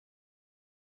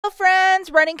Hello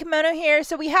friends, Running Kimono here.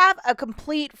 So we have a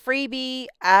complete freebie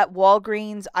at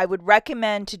Walgreens. I would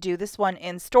recommend to do this one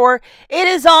in store. It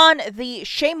is on the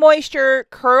Shea Moisture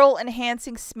Curl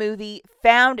Enhancing Smoothie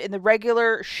found in the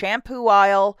regular shampoo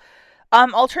aisle.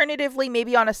 Alternatively,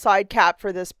 maybe on a side cap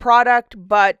for this product,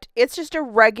 but it's just a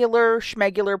regular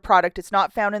schmegular product. It's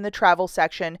not found in the travel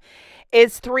section.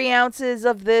 It's 3 ounces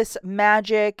of this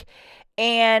magic,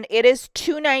 and it is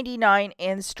 $2.99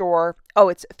 in store. Oh,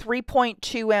 it's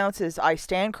 3.2 ounces. I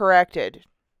stand corrected.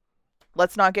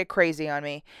 Let's not get crazy on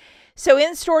me. So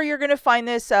in store, you're going to find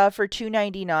this for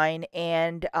 $2.99,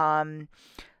 and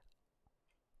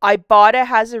IBOTTA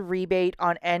has a rebate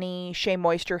on any Shea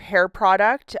Moisture hair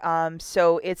product,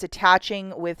 so it's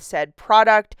attaching with said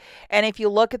product. And if you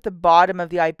look at the bottom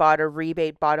of the IBOTTA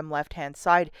rebate, bottom left-hand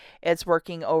side, it's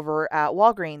working over at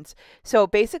Walgreens. So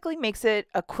it basically makes it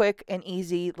a quick and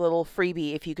easy little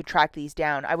freebie if you could track these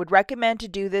down. I would recommend to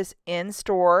do this in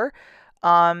store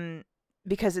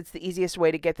because it's the easiest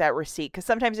way to get that receipt. Because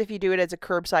sometimes if you do it as a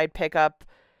curbside pickup,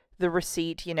 the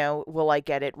receipt, you know, will I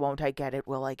get it? Won't I get it?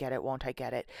 Will I get it? Won't I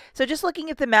get it? So just looking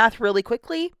at the math really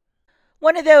quickly,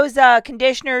 one of those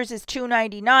conditioners is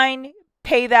 $2.99.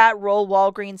 Pay that, roll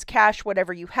Walgreens cash,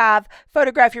 whatever you have.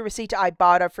 Photograph your receipt to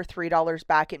IBOTTA for $3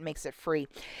 back. It makes it free.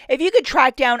 If you could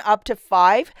track down up to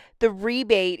 5, the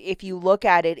rebate, if you look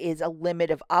at it, is a limit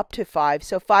of up to 5.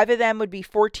 So 5 of them would be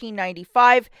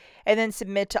 $14.95, and then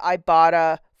submit to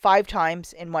IBOTTA 5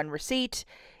 times in one receipt.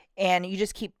 And you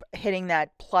just keep hitting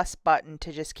that plus button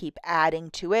to just keep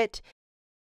adding to it.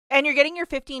 And you're getting your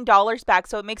 $15 back,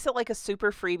 so it makes it like a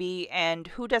super freebie. And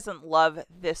who doesn't love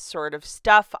this sort of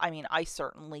stuff? I mean, I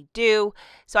certainly do.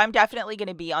 So I'm definitely going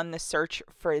to be on the search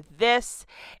for this.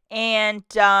 And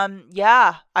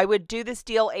yeah, I would do this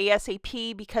deal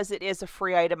ASAP because it is a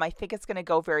free item. I think it's going to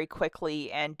go very quickly.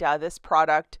 And this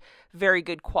product, very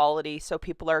good quality. So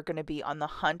people are going to be on the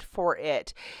hunt for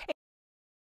it.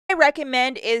 I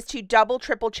recommend is to double,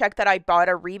 triple check that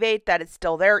IBOTTA rebate, that it's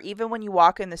still there. Even when you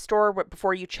walk in the store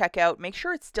before you check out, make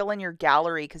sure it's still in your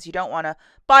gallery because you don't want to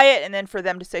buy it and then for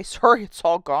them to say, sorry, it's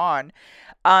all gone.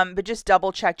 But just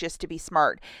double check just to be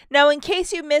smart. Now, in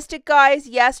case you missed it, guys,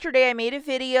 yesterday I made a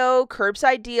video,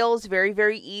 curbside deals, very,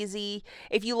 very easy.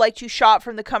 If you like to shop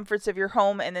from the comforts of your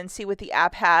home and then see what the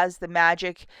app has, the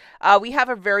magic. We have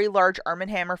a very large Arm &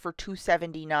 Hammer for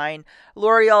 $2.79,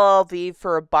 L'Oreal Elvive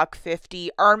for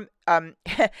 $1.50,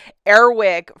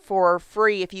 Airwick for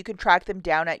free if you can track them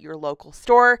down at your local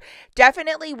store.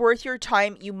 Definitely worth your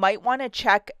time. You might want to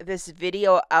check this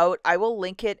video out. I will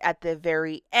link it at the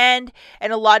very end.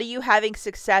 And a lot of you having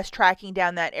success tracking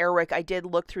down that Airwick, I did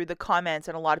look through the comments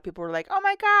and a lot of people were like, oh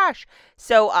my gosh.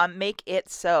 So make it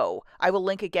so. I will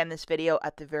link again this video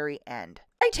at the very end.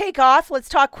 I take off, let's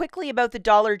talk quickly about the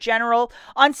Dollar General.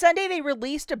 On Sunday, they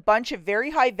released a bunch of very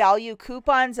high value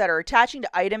coupons that are attaching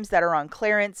to items that are on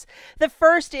clearance. The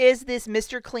first is this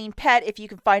Mr. Clean Pet, if you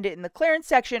can find it in the clearance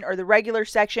section or the regular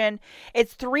section.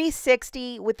 It's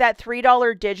 $3.60. With that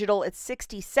 $3 digital, it's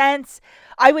 60 cents.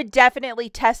 I would definitely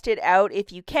test it out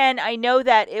if you can. I know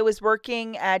that it was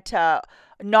working at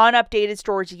non-updated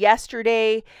stores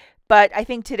yesterday, but I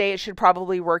think today it should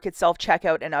probably work at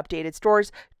self-checkout and updated stores.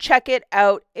 Check it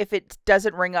out. If it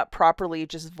doesn't ring up properly,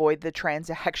 just void the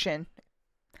transaction.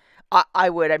 I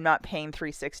would. I'm not paying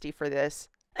 $3.60 for this.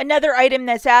 Another item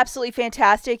that's absolutely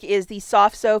fantastic is the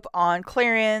soft soap on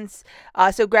clearance.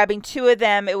 So grabbing 2 of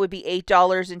them, it would be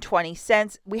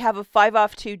 $8.20. We have a 5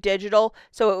 off 2 digital,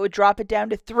 so it would drop it down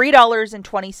to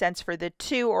 $3.20 for the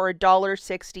 2, or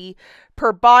 $1.60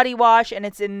 per body wash. And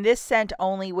it's in this scent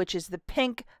only, which is the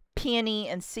pink, peony,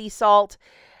 and sea salt.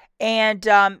 And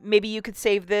maybe you could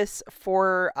save this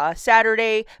for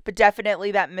Saturday, but definitely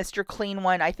that Mr. Clean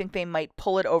one, I think they might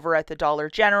pull it over at the Dollar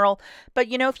General. But,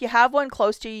 you know, if you have one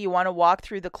close to you, you want to walk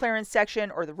through the clearance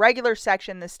section or the regular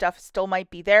section, this stuff still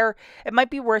might be there. It might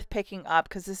be worth picking up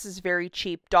because this is very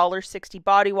cheap. $1.60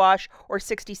 body wash or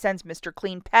 60 cents Mr.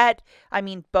 Clean Pet. I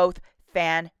mean, both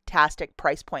fantastic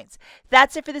price points.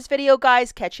 That's it for this video,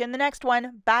 guys. Catch you in the next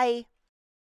one. Bye.